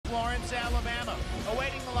Florence, Alabama.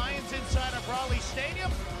 Awaiting the Lions inside of Raleigh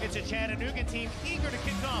Stadium, it's a Chattanooga team eager to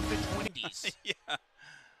kick off the 20s. Yeah.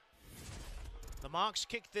 The Mocs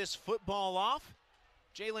kick this football off.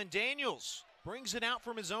 Jalen Daniels brings it out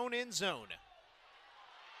from his own end zone.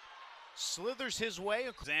 Slithers his way.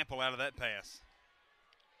 Example out of that pass.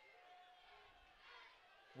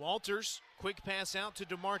 Walters, quick pass out to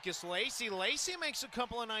DeMarcus Lacey. Lacey makes a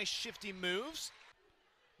couple of nice shifty moves.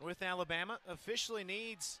 North Alabama officially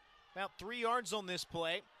needs about 3 yards on this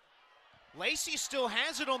play. Lacey still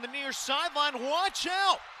has it on the near sideline. Watch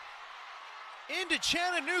out! Into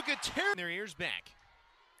Chattanooga, tearing their ears back.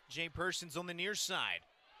 Jay Persons on the near side.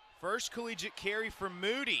 First collegiate carry for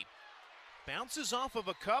Moody. Bounces off of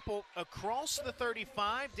a couple across the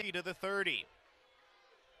 35 to the 30.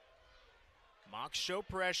 Mocs show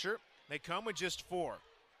pressure. They come with just 4.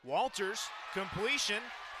 Walters, completion.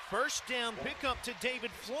 First down pickup to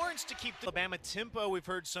David Florence to keep the Alabama tempo we've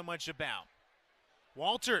heard so much about.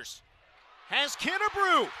 Walters has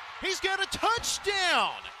Kennebrew. He's got a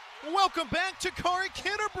touchdown. Welcome back to Kari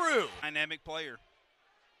Kennebrew. Dynamic player.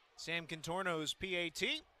 Sam Contorno's PAT.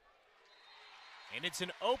 And it's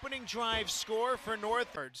an opening drive score for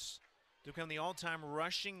Northards to become the all-time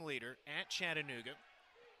rushing leader at Chattanooga.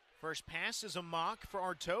 First pass is a mock for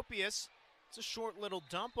Artopius. It's a short little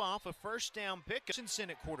dump off, a first down pick. Hutchinson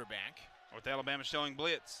at quarterback. North Alabama showing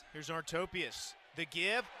blitz. Here's Artopius. The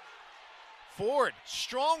give. Ford,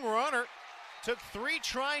 strong runner. Took 3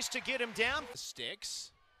 tries to get him down.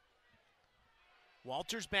 Sticks.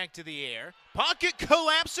 Walters back to the air. Pocket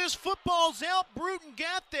collapses. Football's out. Bruton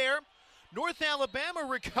got there. North Alabama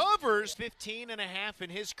recovers. 15.5 in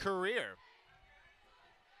his career.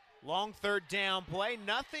 Long third down play.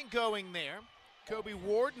 Nothing going there. Kobe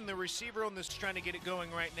Warden, the receiver on this, trying to get it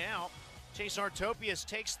going right now. Chase Artopius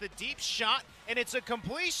takes the deep shot, and it's a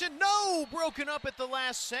completion. No! Broken up at the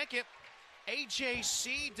last second.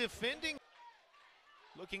 AJC defending.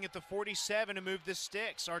 Looking at the 47 to move the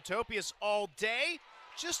sticks. Artopius all day,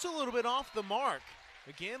 just a little bit off the mark.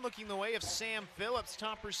 Again, looking the way of Sam Phillips,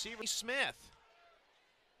 top receiver Smith.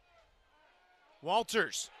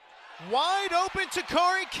 Walters, wide open to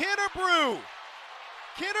Kari Kennebrew.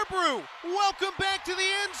 Kennebrew, welcome back to the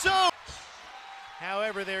end zone.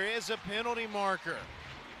 However, there is a penalty marker.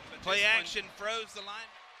 Play action froze the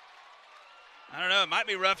line. I don't know, it might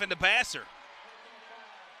be roughing the passer.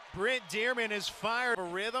 Brent Dearman has fired a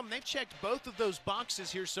rhythm. They've checked both of those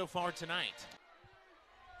boxes here so far tonight.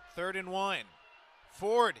 3rd and 1.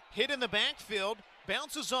 Ford hit in the backfield,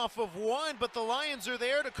 bounces off of one, but the Lions are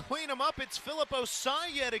there to clean him up. It's Philip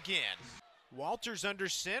Osai yet again. Walters under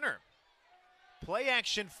center. Play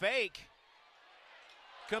action fake.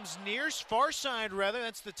 Comes near, far side rather.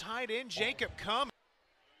 That's the tight end, Jacob Cummings.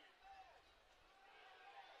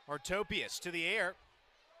 Artopius to the air.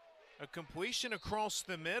 A completion across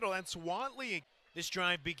the middle. That's Watley. This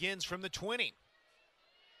drive begins from the 20.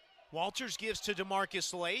 Walters gives to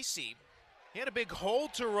DeMarcus Lacey. He had a big hole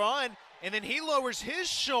to run, and then he lowers his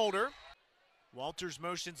shoulder. Walters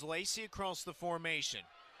motions Lacey across the formation.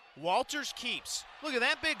 Walters keeps. Look at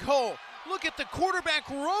that big hole. Look at the quarterback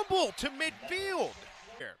rumble to midfield.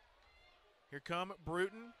 Here come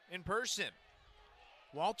Bruton in person.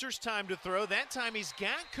 Walters time to throw. That time he's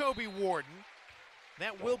got Kobe Warden.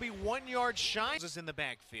 That will be 1 yard shy. Is in the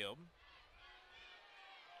backfield.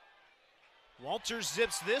 Walters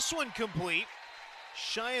zips this one complete.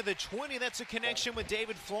 Shy of the 20. That's a connection with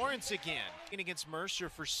David Florence again. Against Mercer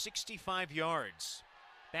for 65 yards.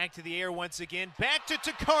 Back to the air once again. Back to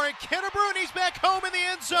Takari Kennebrew, and he's back home in the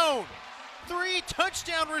end zone. 3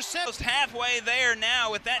 touchdown receptions. Halfway there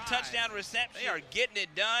now with that touchdown reception. They are getting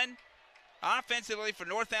it done offensively for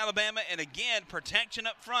North Alabama, and again, protection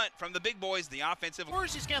up front from the big boys, the offensive.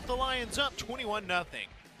 First, he's got the Lions up 21-0.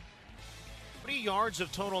 3 yards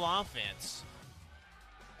of total offense.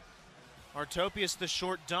 Artopius, the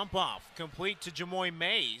short dump off, complete to Jamoy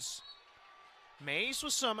Mays. Mays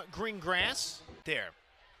with some green grass there.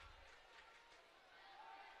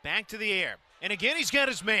 Back to the air, and again he's got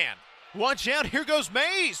his man. Watch out, here goes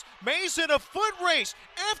Mays. Mays in a foot race.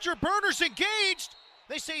 Afterburners engaged.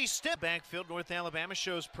 They say he stepped backfield. North Alabama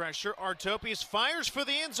shows pressure. Artopius fires for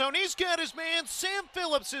the end zone. He's got his man. Sam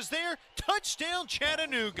Phillips is there. Touchdown,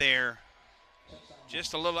 Chattanooga. There.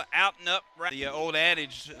 Just a little out and up. Right. The old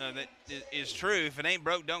adage that is true. If it ain't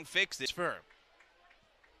broke, don't fix it. Fur.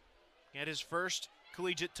 Got his first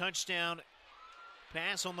collegiate touchdown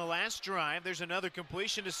pass on the last drive. There's another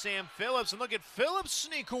completion to Sam Phillips, and look at Phillips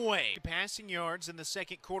sneak away. Passing yards in the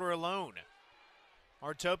second quarter alone.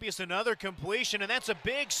 Artopius, another completion, and that's a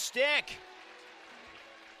big stick.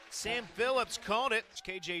 Sam Phillips called it.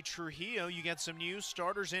 KJ Trujillo, you got some new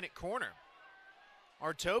starters in at corner.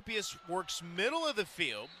 Artopius works middle of the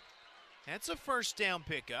field. That's a first down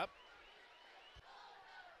pickup.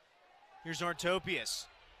 Here's Artopius.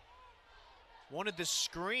 Wanted the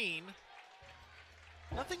screen.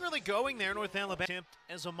 Nothing really going there. North Alabama attempt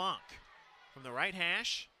as a mock. From the right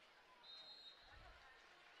hash.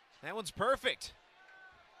 That one's perfect.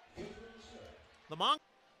 Lamont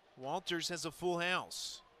Walters has a full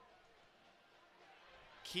house.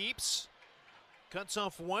 Keeps. Cuts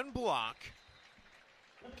off one block.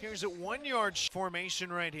 Carries it 1 yard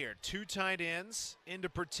formation right here. Two tight ends in to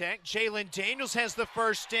protect. Jalen Daniels has the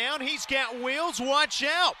first down. He's got wheels. Watch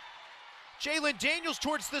out. Jalen Daniels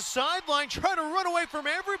towards the sideline, trying to run away from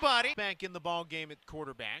everybody. Back in the ball game at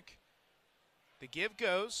quarterback. The give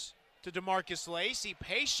goes to DeMarcus Lacey.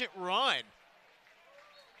 Patient run.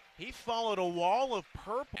 He followed a wall of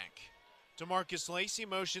purple. DeMarcus Lacey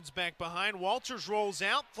motions back behind. Walters rolls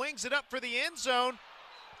out, flings it up for the end zone.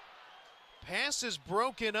 Pass is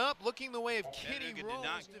broken up, looking the way of Kitty Rose. Did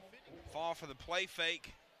not fall for the play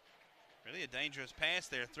fake. Really a dangerous pass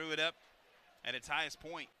there. Threw it up at its highest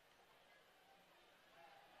point.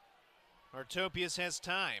 Artopius has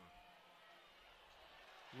time.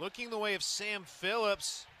 Looking the way of Sam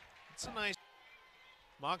Phillips. It's a nice.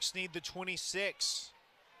 Mox need the 26.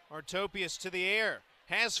 Artopius to the air.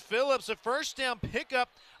 Has Phillips a first down pickup.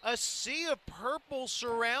 A sea of purple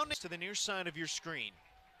surrounding to the near side of your screen.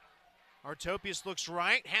 Artopius looks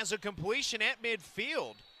right, has a completion at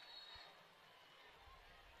midfield.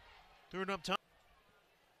 Threw it up top.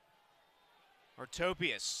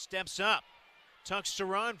 Artopius steps up, tucks to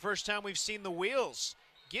run. First time we've seen the wheels.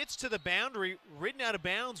 Gets to the boundary, ridden out of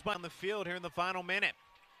bounds on the field here in the final minute.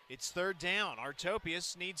 It's third down.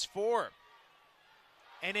 Artopius needs 4.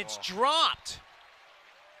 And it's dropped.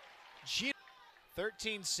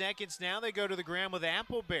 13 seconds now. They go to the ground with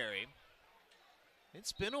Appleberry.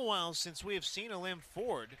 It's been a while since we have seen a Lim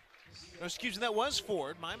Ford. Oh, excuse me, that was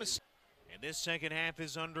Ford. My mistake. And this second half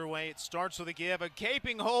is underway. It starts with a give. A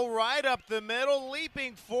gaping hole right up the middle.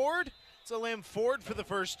 Leaping Ford. It's a Lim Ford for the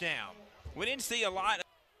first down. We didn't see a lot.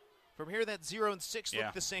 From here, that 0 and 6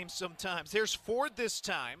 look the same sometimes. There's Ford this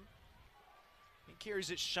time. He carries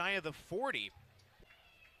it shy of the 40.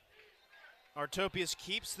 Artopius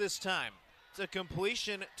keeps this time. It's a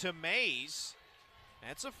completion to Mays.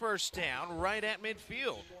 That's a first down right at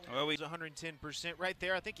midfield. Well, he's 110% right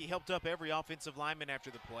there. I think he helped up every offensive lineman after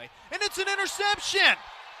the play. And it's an interception!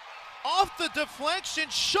 Off the deflection,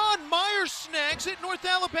 Sean Myers snags it, North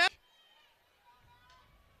Alabama.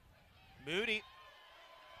 Moody.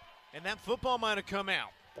 And that football might have come out.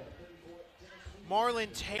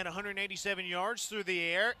 Marlon Tate 187 yards through the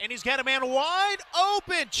air, and he's got a man wide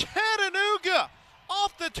open. Chattanooga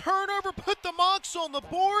off the turnover, put the Mocs on the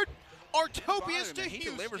board. Artopius to Houston. He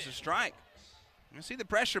delivers a strike. You see the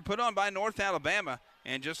pressure put on by North Alabama,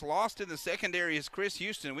 and just lost in the secondary is Chris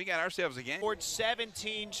Houston. We got ourselves a game. Scored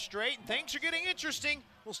 17 straight, and things are getting interesting.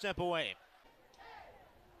 We'll step away.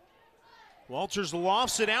 Walters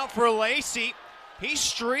lofts it out for Lacey. He's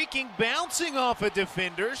streaking, bouncing off of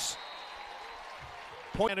defenders.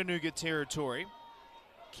 Chattanooga territory.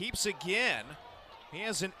 Keeps again. He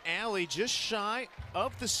has an alley just shy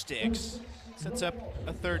of the sticks. Sets up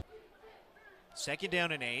a third. Second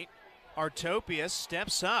down and 8. Artopius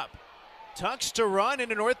steps up. Tucks to run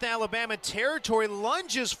into North Alabama territory.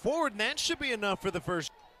 Lunges forward, and that should be enough for the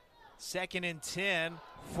first. Second and 10.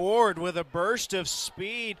 Ford with a burst of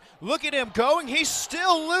speed. Look at him going. He's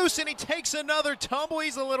still loose, and he takes another tumble.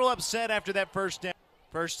 He's a little upset after that first down.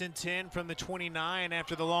 First and 10 from the 29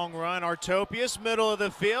 after the long run. Artopius, middle of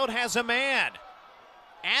the field, has a man.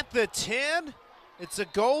 At the 10, it's a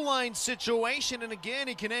goal line situation, and again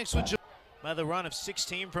he connects with by the run of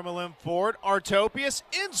 16 from Lim Ford. Artopius,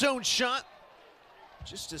 end zone shot.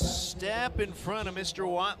 Just a step in front of Mr.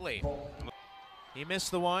 Watley. He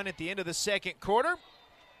missed the one at the end of the second quarter.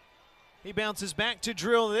 He bounces back to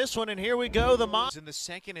drill this one, and here we go. The Mocs in the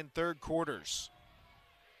second and third quarters.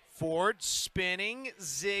 Ford spinning,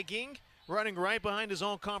 zigging, running right behind his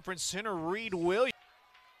all-conference center, Reed Williams.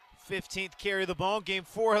 15th carry of the ball game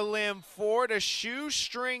for Lim Ford, a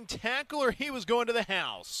shoestring tackle, or he was going to the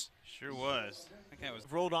house. Sure was. I think that was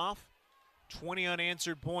rolled off. 20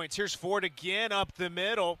 unanswered points. Here's Ford again up the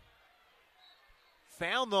middle.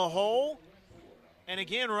 Found the hole, and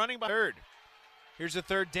again running by third. Here's a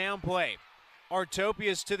third down play.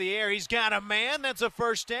 Artopius to the air. He's got a man. That's a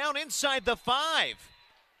first down inside the 5.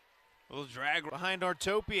 A little drag behind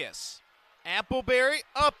Artopius. Appleberry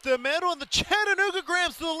up the middle, and the Chattanooga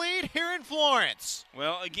grabs the lead here in Florence.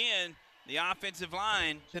 Well, again, the offensive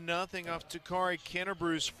line. 0-0 off Takari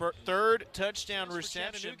Kennebrew's third touchdown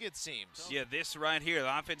reception. Chattanooga, it seems. Yeah, this right here,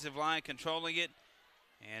 the offensive line controlling it,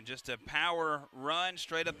 and just a power run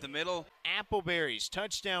straight up the middle. Appleberry's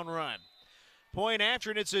touchdown run. Point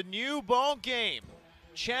after, and it's a new ball game.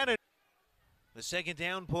 Chattanooga, the second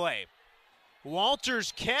down play.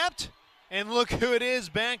 Walters kept, and look who it is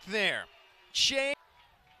back there.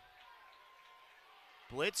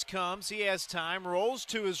 Blitz comes, he has time, rolls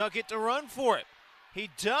to his bucket to run for it. He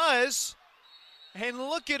does, and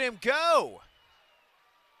look at him go.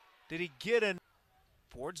 Did he get a...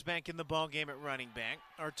 Ford's back in the ball game at running back.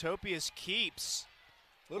 Artopius keeps.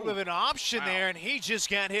 A little bit of an option there, and he just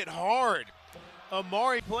got hit hard.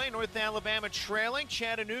 Amari play, North Alabama trailing.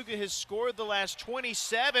 Chattanooga has scored the last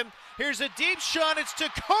 27. Here's a deep shot, it's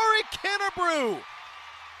Takari Kennebrew.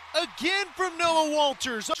 Again from Noah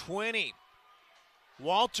Walters. 20.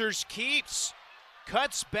 Walters keeps,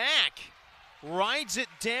 cuts back, rides it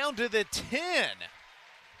down to the 10.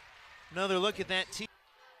 Another look at that team.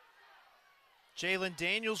 Jalen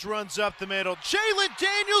Daniels runs up the middle. Jalen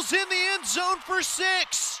Daniels in the end zone for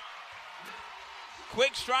 6.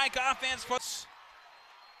 Quick strike offense for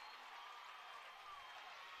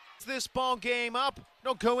this ball game up.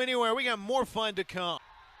 Don't go anywhere. We got more fun to come.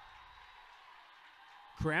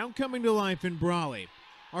 Crowd coming to life in Brawley.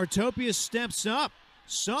 Artopius steps up,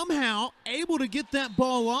 somehow able to get that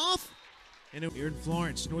ball off. And here in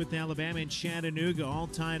Florence, North Alabama and Chattanooga all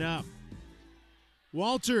tied up.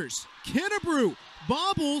 Walters, Kennebrew,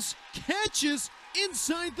 bobbles, catches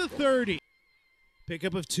inside the 30.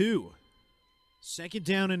 Pickup of 2. Second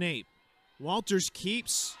down and 8. Walters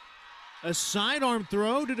keeps a sidearm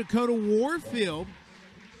throw to Dakota Warfield.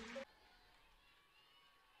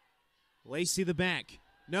 Lacey the back.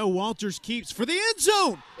 No, Walters keeps for the end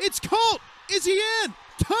zone. It's caught. Is he in?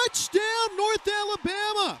 Touchdown, North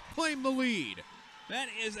Alabama. Claim the lead. That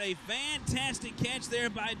is a fantastic catch there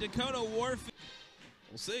by Dakota Warfield.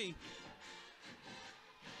 We'll see.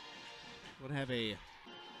 We'll have a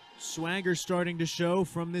swagger starting to show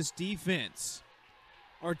from this defense.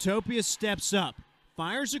 Artopius steps up,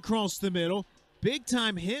 fires across the middle. Big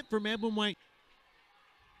time hit from Edwin White.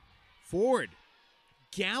 Ford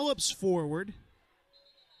gallops forward.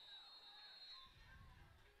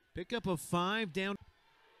 Pickup of 5 down.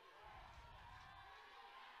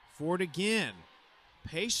 Ford again.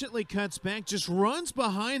 Patiently cuts back, just runs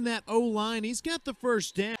behind that O-line. He's got the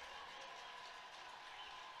first down.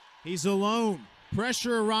 He's alone.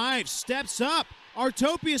 Pressure arrives, steps up.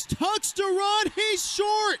 Artopius tucks to run. He's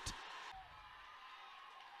short.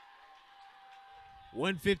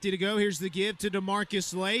 1:50 to go. Here's the give to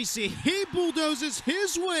DeMarcus Lacey. He bulldozes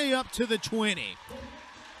his way up to the 20.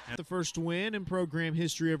 The first win in program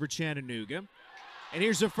history over Chattanooga. And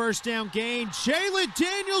here's a first down gain. Jalen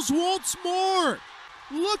Daniels wants more.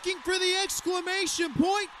 Looking for the exclamation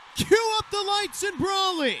point. Cue up the lights in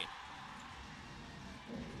Brawley.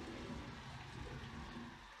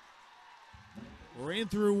 Ran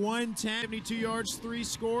through 172 yards, 3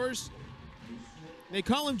 scores. They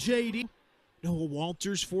call him JD. Noah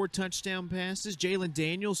Walters, 4 touchdown passes. Jalen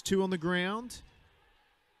Daniels, 2 on the ground.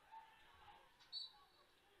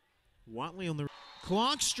 Watley on the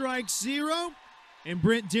clock strikes 0. And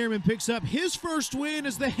Brent Dearman picks up his first win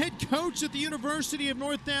as the head coach at the University of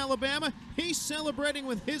North Alabama. He's celebrating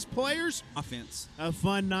with his players. Offense. A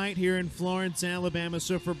fun night here in Florence, Alabama.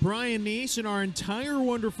 So for Brian Neese and our entire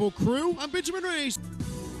wonderful crew, I'm Benjamin Reyes.